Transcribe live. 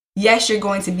Yes, you're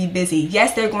going to be busy.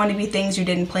 Yes, there are going to be things you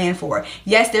didn't plan for.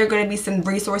 Yes, there are going to be some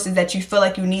resources that you feel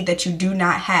like you need that you do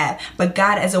not have. But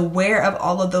God is aware of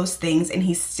all of those things, and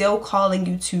He's still calling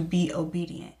you to be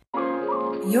obedient.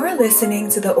 You're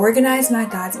listening to the Organize My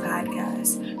Thoughts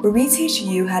podcast, where we teach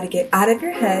you how to get out of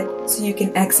your head so you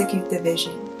can execute the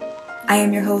vision. I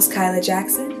am your host, Kyla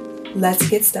Jackson. Let's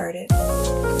get started.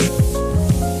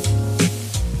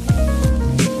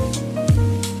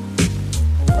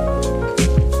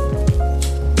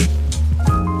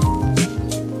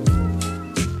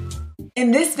 In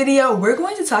this video, we're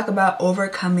going to talk about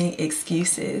overcoming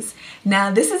excuses. Now,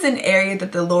 this is an area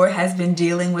that the Lord has been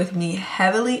dealing with me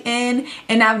heavily in,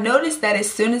 and I've noticed that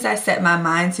as soon as I set my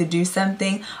mind to do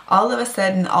something, all of a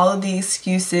sudden, all of the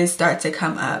excuses start to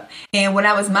come up. And when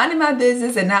I was minding my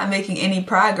business and not making any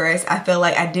progress, I feel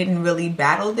like I didn't really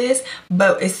battle this,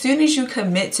 but as soon as you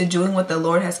commit to doing what the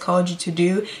Lord has called you to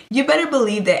do, you better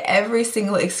believe that every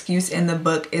single excuse in the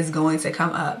book is going to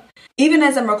come up. Even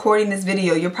as I'm recording this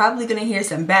video, you're probably going to hear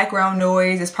some background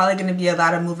noise. There's probably going to be a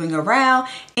lot of moving around,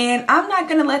 and I'm not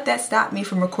going to let that stop me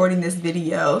from recording this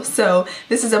video. So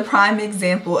this is a prime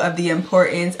example of the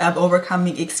importance of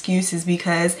overcoming excuses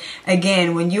because,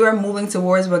 again, when you are moving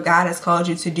towards what God has called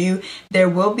you to do, there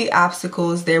will be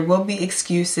obstacles, there will be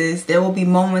excuses, there will be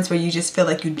moments where you just feel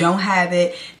like you don't have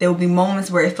it. There will be moments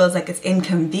where it feels like it's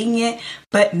inconvenient,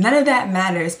 but none of that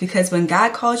matters because when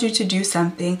God calls you to do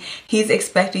something, He's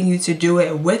expecting you to do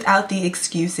it without the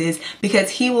excuses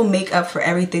because He will make up for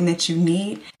everything that you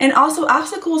need. And also,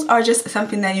 obstacles are just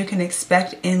something that you can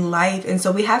expect in life. And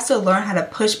so we have to learn how to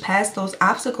push past those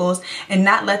obstacles and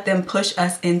not let them push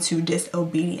us into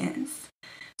disobedience.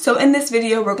 So in this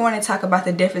video, we're going to talk about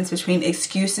the difference between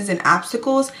excuses and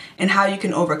obstacles and how you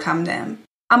can overcome them.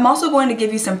 I'm also going to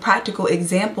give you some practical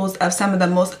examples of some of the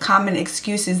most common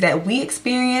excuses that we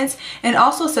experience and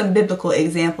also some biblical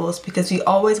examples because we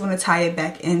always want to tie it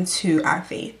back into our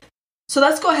faith. So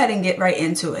let's go ahead and get right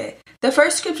into it. The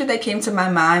first scripture that came to my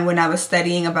mind when I was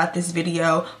studying about this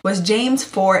video was James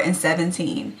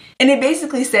 4:17. And it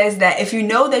basically says that if you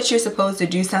know that you're supposed to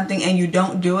do something and you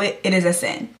don't do it, it is a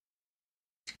sin.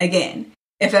 Again,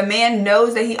 if a man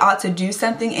knows that he ought to do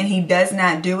something and he does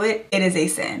not do it, it is a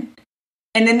sin.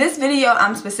 And in this video,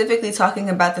 I'm specifically talking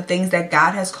about the things that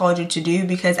God has called you to do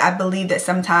because I believe that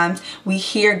sometimes we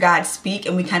hear God speak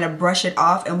and we kind of brush it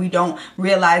off and we don't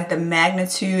realize the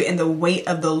magnitude and the weight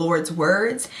of the Lord's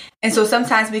words. And so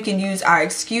sometimes we can use our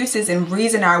excuses and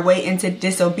reason our way into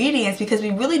disobedience because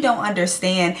we really don't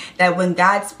understand that when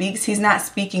God speaks, He's not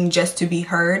speaking just to be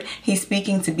heard. He's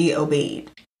speaking to be obeyed.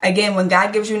 Again, when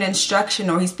God gives you an instruction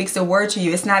or He speaks a word to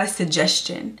you, it's not a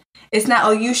suggestion. It's not,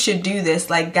 oh, you should do this.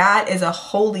 Like, God is a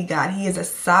holy God. He is a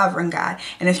sovereign God.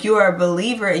 And if you are a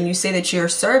believer and you say that you're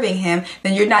serving Him,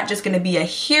 then you're not just going to be a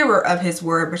hearer of His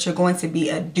word, but you're going to be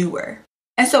a doer.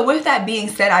 And so with that being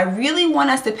said, I really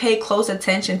want us to pay close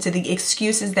attention to the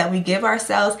excuses that we give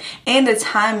ourselves and the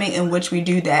timing in which we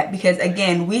do that. Because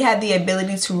again, we have the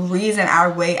ability to reason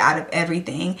our way out of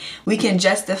everything. We can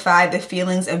justify the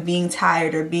feelings of being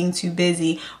tired or being too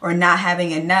busy or not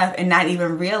having enough and not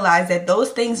even realize that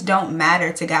those things don't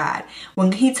matter to God.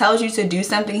 When He tells you to do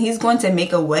something, He's going to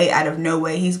make a way out of no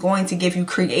way. He's going to give you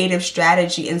creative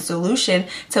strategy and solution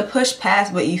to push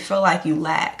past what you feel like you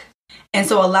lack. And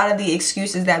so a lot of the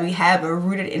excuses that we have are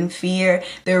rooted in fear.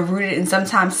 They're rooted in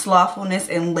sometimes slothfulness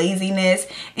and laziness.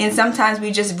 And sometimes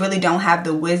we just really don't have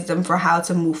the wisdom for how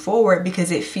to move forward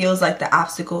because it feels like the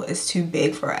obstacle is too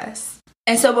big for us.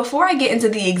 And so before I get into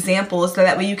the examples so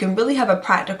that way you can really have a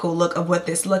practical look of what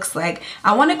this looks like,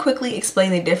 I want to quickly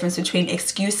explain the difference between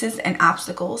excuses and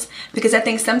obstacles because I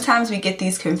think sometimes we get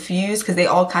these confused because they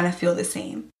all kind of feel the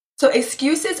same. So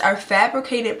excuses are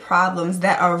fabricated problems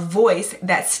that are voiced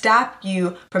that stop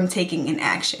you from taking an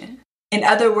action. In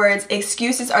other words,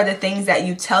 excuses are the things that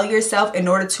you tell yourself in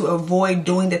order to avoid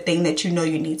doing the thing that you know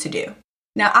you need to do.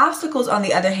 Now, obstacles, on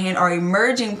the other hand, are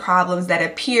emerging problems that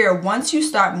appear once you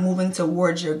start moving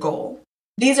towards your goal.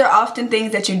 These are often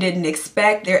things that you didn't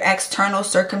expect. They're external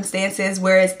circumstances,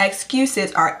 whereas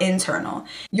excuses are internal.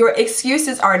 Your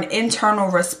excuses are an internal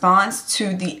response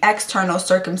to the external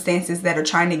circumstances that are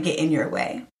trying to get in your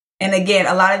way. And again,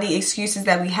 a lot of the excuses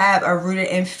that we have are rooted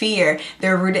in fear.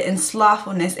 They're rooted in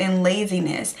slothfulness and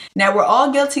laziness. Now, we're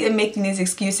all guilty of making these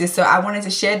excuses. So I wanted to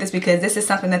share this because this is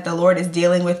something that the Lord is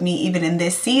dealing with me even in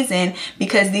this season,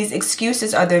 because these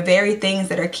excuses are the very things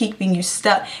that are keeping you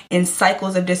stuck in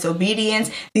cycles of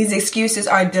disobedience. These excuses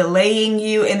are delaying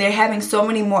you, and they're having so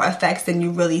many more effects than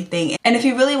you really think. And if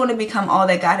you really want to become all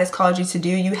that God has called you to do,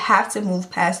 you have to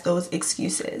move past those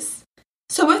excuses.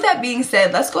 So with that being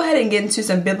said, let's go ahead and get into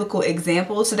some biblical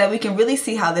examples so that we can really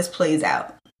see how this plays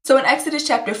out. So in Exodus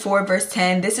chapter 4, verse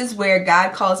 10, this is where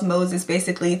God calls Moses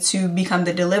basically to become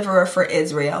the deliverer for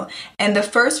Israel. And the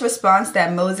first response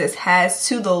that Moses has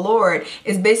to the Lord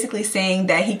is basically saying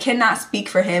that he cannot speak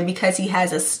for him because he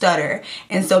has a stutter.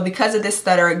 And so because of this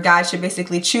stutter, God should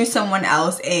basically choose someone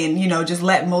else and, just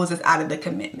let Moses out of the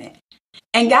commitment.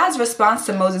 And God's response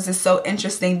to Moses is so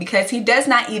interesting because he does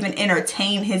not even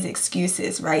entertain his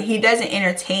excuses, right? He doesn't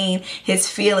entertain his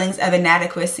feelings of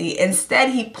inadequacy.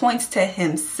 Instead, he points to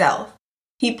himself.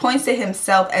 He points to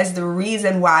himself as the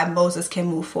reason why Moses can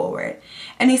move forward.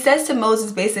 And he says to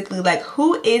Moses basically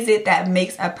who is it that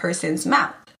makes a person's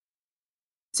mouth?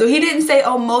 So he didn't say,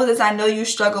 oh, Moses, I know you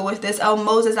struggle with this. Oh,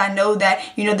 Moses, I know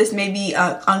that, this may be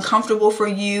uncomfortable for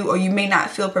you or you may not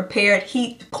feel prepared.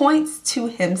 He points to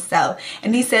himself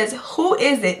and he says, who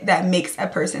is it that makes a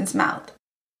person's mouth?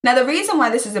 Now, the reason why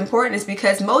this is important is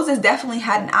because Moses definitely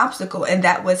had an obstacle, and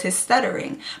that was his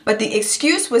stuttering. But the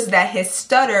excuse was that his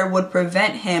stutter would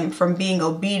prevent him from being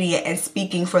obedient and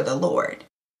speaking for the Lord.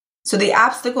 So the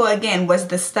obstacle again was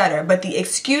the stutter, but the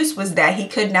excuse was that he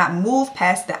could not move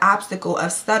past the obstacle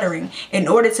of stuttering in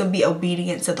order to be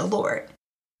obedient to the Lord.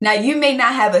 Now, you may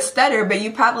not have a stutter, but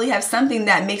you probably have something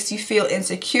that makes you feel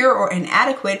insecure or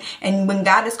inadequate. And when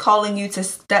God is calling you to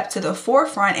step to the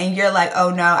forefront and you're like,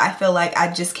 oh no, I feel like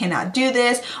I just cannot do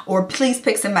this, or please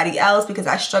pick somebody else because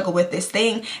I struggle with this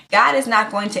thing, God is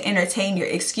not going to entertain your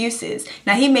excuses.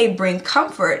 Now, he may bring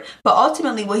comfort, but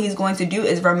ultimately what he's going to do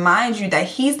is remind you that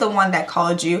he's the one that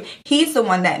called you, he's the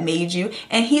one that made you,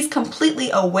 and he's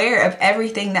completely aware of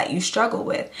everything that you struggle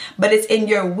with. But it's in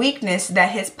your weakness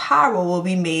that his power will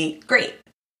be made great.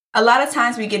 A lot of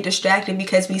times we get distracted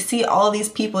because we see all these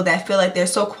people that feel like they're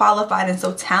so qualified and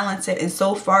so talented and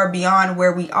so far beyond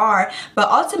where we are, but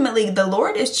ultimately the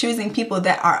Lord is choosing people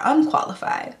that are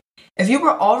unqualified. If you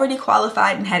were already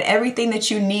qualified and had everything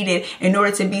that you needed in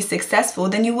order to be successful,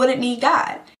 then you wouldn't need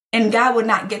God, and God would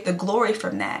not get the glory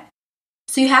from that.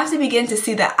 So you have to begin to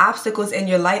see the obstacles in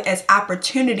your life as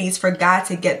opportunities for God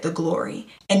to get the glory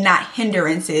and not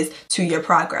hindrances to your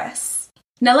progress.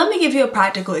 Now, let me give you a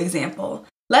practical example.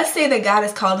 Let's say that God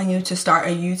is calling you to start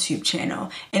a YouTube channel,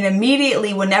 and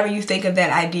immediately whenever you think of that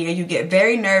idea, you get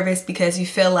very nervous because you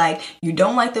feel like you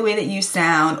don't like the way that you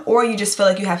sound, or you just feel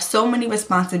like you have so many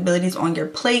responsibilities on your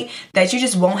plate that you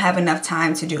just won't have enough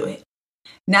time to do it.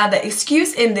 Now, the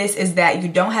excuse in this is that you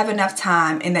don't have enough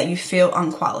time and that you feel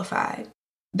unqualified.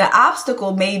 The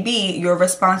obstacle may be your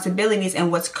responsibilities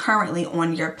and what's currently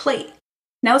on your plate.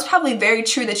 Now, it's probably very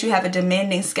true that you have a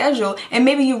demanding schedule and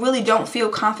maybe you really don't feel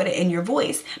confident in your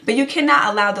voice, but you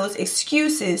cannot allow those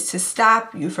excuses to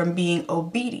stop you from being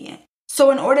obedient.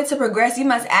 So in order to progress, you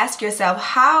must ask yourself,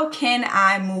 how can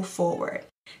I move forward?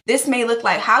 This may look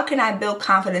like, how can I build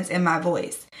confidence in my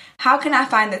voice? How can I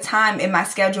find the time in my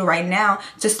schedule right now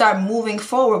to start moving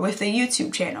forward with the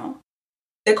YouTube channel?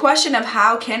 The question of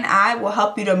how can I will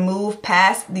help you to move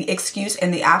past the excuse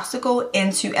and the obstacle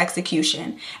into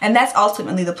execution. And that's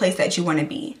ultimately the place that you want to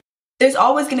be. There's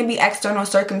always going to be external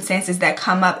circumstances that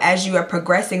come up as you are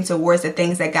progressing towards the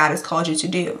things that God has called you to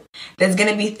do. There's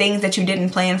going to be things that you didn't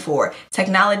plan for.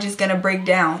 Technology is going to break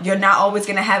down. You're not always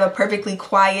going to have a perfectly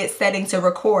quiet setting to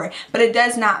record, but it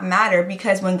does not matter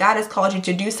because when God has called you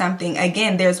to do something,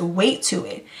 again, there's weight to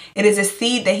it. It is a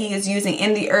seed that he is using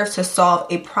in the earth to solve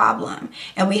a problem.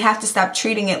 And we have to stop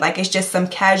treating it like it's just some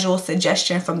casual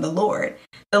suggestion from the Lord.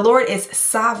 The Lord is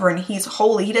sovereign. He's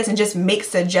holy. He doesn't just make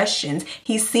suggestions.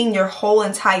 He's seen your whole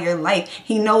entire life.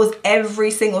 He knows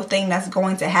every single thing that's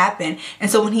going to happen.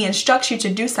 And so when he instructs you to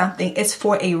do something, it's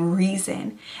for a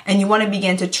reason. And you want to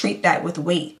begin to treat that with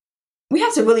weight. We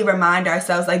have to really remind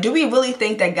ourselves, do we really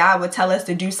think that God would tell us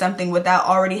to do something without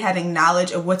already having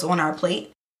knowledge of what's on our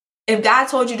plate? If God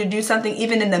told you to do something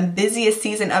even in the busiest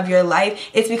season of your life,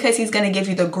 it's because he's going to give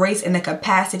you the grace and the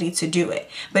capacity to do it.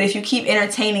 But if you keep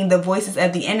entertaining the voices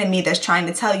of the enemy that's trying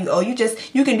to tell you, oh, you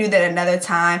can do that another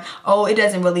time. Oh, it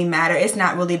doesn't really matter. It's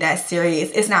not really that serious.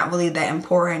 It's not really that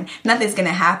important. Nothing's going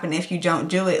to happen if you don't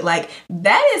do it.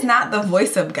 That is not the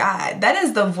voice of God. That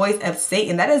is the voice of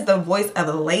Satan. That is the voice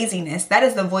of laziness. That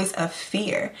is the voice of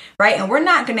fear, right? And we're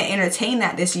not going to entertain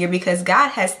that this year because God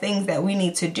has things that we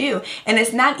need to do. And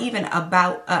it's not even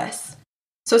about us.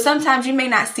 So sometimes you may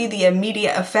not see the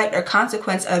immediate effect or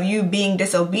consequence of you being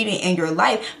disobedient in your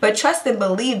life, but trust and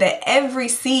believe that every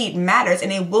seed matters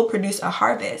and it will produce a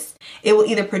harvest. It will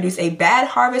either produce a bad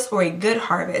harvest or a good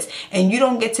harvest, and you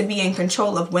don't get to be in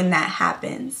control of when that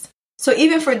happens. So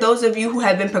even for those of you who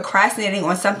have been procrastinating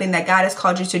on something that God has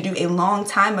called you to do a long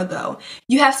time ago,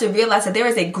 you have to realize that there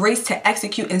is a grace to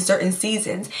execute in certain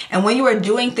seasons. And when you are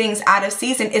doing things out of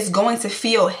season, it's going to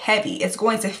feel heavy. It's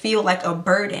going to feel like a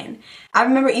burden. I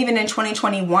remember even in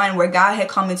 2021 where God had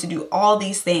called me to do all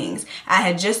these things. I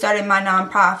had just started my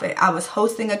nonprofit. I was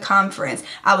hosting a conference.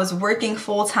 I was working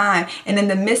full time. And in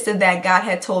the midst of that, God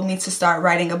had told me to start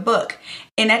writing a book.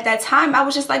 And at that time, I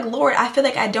was just like, Lord, I feel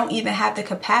like I don't even have the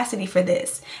capacity for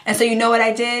this. And so you know what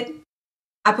I did?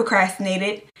 I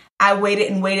procrastinated. I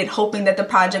waited and waited, hoping that the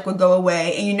project would go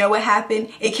away. And you know what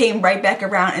happened? It came right back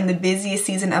around in the busiest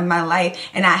season of my life.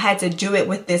 And I had to do it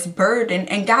with this burden.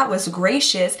 And God was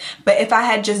gracious. But if I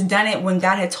had just done it when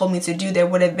God had told me to do, there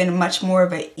would have been much more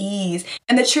of an ease.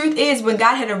 And the truth is, when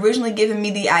God had originally given me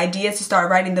the idea to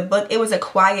start writing the book, it was a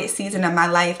quiet season of my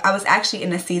life. I was actually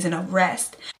in a season of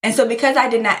rest. And so because I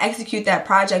did not execute that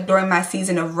project during my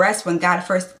season of rest when God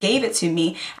first gave it to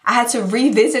me, I had to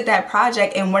revisit that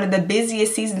project in one of the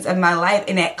busiest seasons of my life,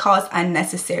 and it caused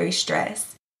unnecessary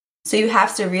stress. So you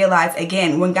have to realize,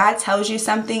 again, when God tells you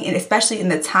something, and especially in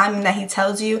the timing that he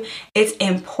tells you, it's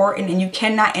important, and you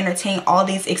cannot entertain all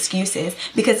these excuses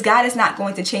because God is not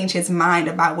going to change his mind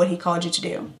about what he called you to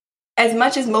do. As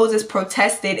much as Moses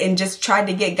protested and just tried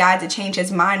to get God to change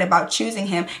his mind about choosing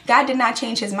him, God did not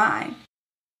change his mind.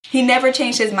 He never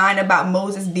changed his mind about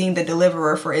Moses being the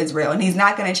deliverer for Israel, and he's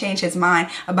not going to change his mind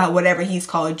about whatever he's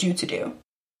called you to do.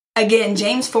 Again,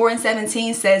 James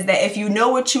 4:17 says that if you know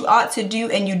what you ought to do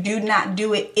and you do not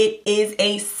do it, it is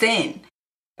a sin.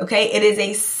 Okay, it is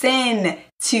a sin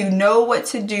to know what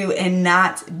to do and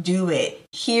not do it.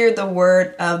 Hear the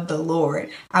word of the Lord.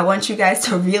 I want you guys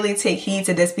to really take heed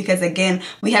to this because, again,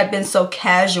 we have been so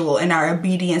casual in our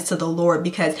obedience to the Lord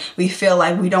because we feel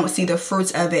like we don't see the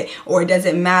fruits of it, or it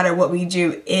doesn't matter what we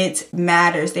do. It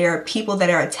matters. There are people that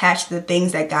are attached to the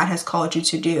things that God has called you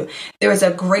to do. There is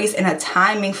a grace and a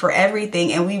timing for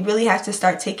everything, and we really have to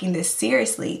start taking this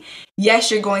seriously.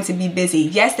 Yes, you're going to be busy.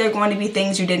 Yes, there are going to be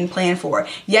things you didn't plan for.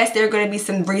 Yes, there are going to be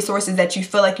some resources that you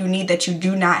feel like you need that you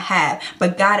do not have.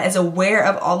 But God is aware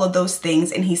of all of those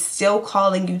things, and he's still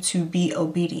calling you to be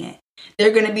obedient. There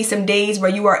are going to be some days where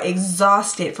you are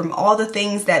exhausted from all the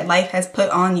things that life has put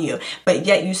on you, but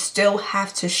yet you still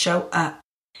have to show up.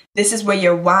 This is where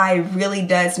your why really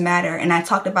does matter. And I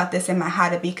talked about this in my How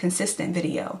to Be Consistent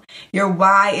video. Your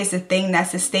why is the thing that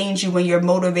sustains you when your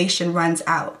motivation runs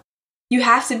out. You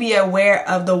have to be aware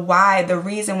of the why, the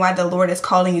reason why the Lord is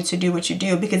calling you to do what you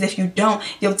do. Because if you don't,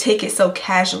 you'll take it so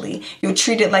casually. You'll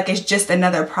treat it like it's just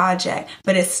another project,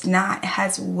 but it's not. It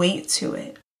has weight to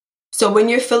it. So when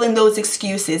you're feeling those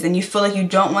excuses and you feel like you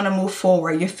don't want to move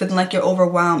forward, you're feeling like you're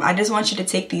overwhelmed, I just want you to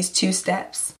take these 2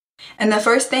 steps. And the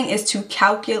first thing is to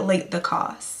calculate the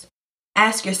cost.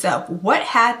 Ask yourself, what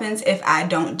happens if I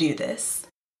don't do this?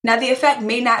 Now, the effect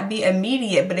may not be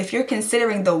immediate, but if you're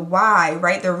considering the why,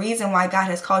 right, the reason why God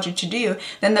has called you to do,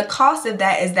 then the cost of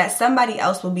that is that somebody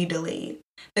else will be delayed.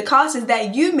 The cost is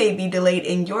that you may be delayed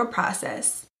in your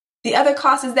process. The other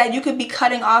cost is that you could be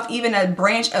cutting off even a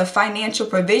branch of financial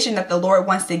provision that the Lord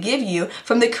wants to give you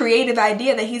from the creative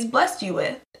idea that he's blessed you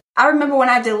with. I remember when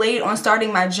I delayed on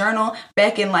starting my journal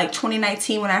back in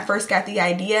 2019 when I first got the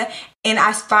idea, and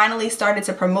I finally started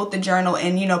to promote the journal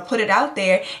and, put it out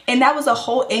there. And that was a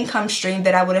whole income stream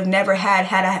that I would have never had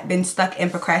I been stuck in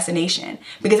procrastination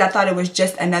because I thought it was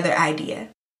just another idea.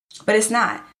 But it's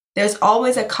not. There's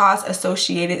always a cost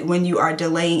associated when you are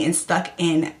delaying and stuck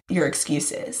in your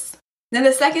excuses. Then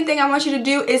the second thing I want you to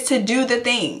do is to do the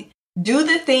thing. Do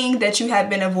the thing that you have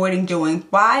been avoiding doing.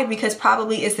 Why? Because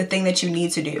probably it's the thing that you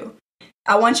need to do.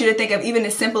 I want you to think of even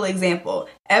a simple example.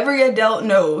 Every adult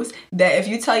knows that if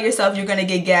you tell yourself you're going to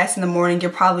get gas in the morning, you're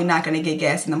probably not going to get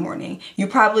gas in the morning. You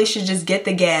probably should just get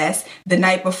the gas the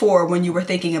night before when you were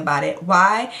thinking about it.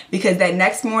 Why? Because that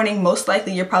next morning, most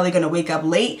likely you're probably going to wake up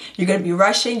late. You're going to be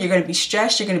rushing. You're going to be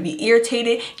stressed. You're going to be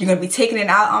irritated. You're going to be taking it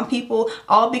out on people,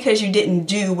 all because you didn't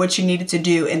do what you needed to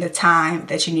do in the time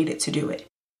that you needed to do it.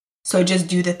 So just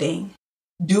do the thing.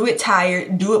 Do it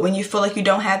tired. Do it when you feel like you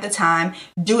don't have the time.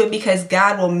 Do it because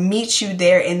God will meet you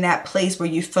there in that place where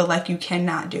you feel like you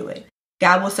cannot do it.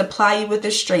 God will supply you with the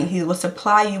strength. He will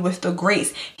supply you with the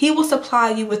grace. He will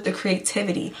supply you with the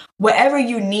creativity. Whatever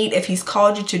you need, if he's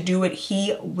called you to do it,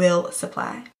 he will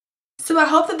supply. So I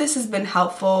hope that this has been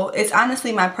helpful. It's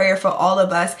honestly my prayer for all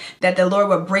of us that the Lord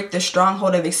would break the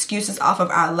stronghold of excuses off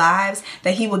of our lives,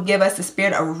 that he would give us the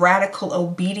spirit of radical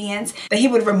obedience, that he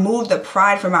would remove the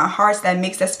pride from our hearts that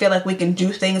makes us feel like we can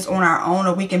do things on our own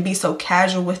or we can be so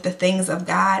casual with the things of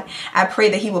God. I pray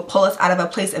that he would pull us out of a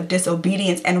place of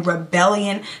disobedience and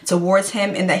rebellion towards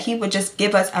him, and that he would just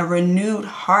give us a renewed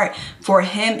heart for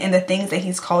him and the things that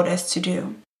he's called us to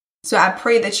do. So I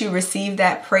pray that you receive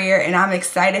that prayer, and I'm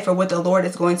excited for what the Lord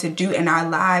is going to do in our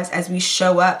lives as we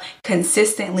show up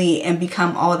consistently and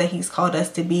become all that he's called us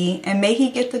to be. And may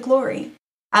he get the glory.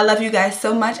 I love you guys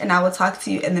so much, and I will talk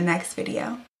to you in the next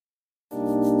video.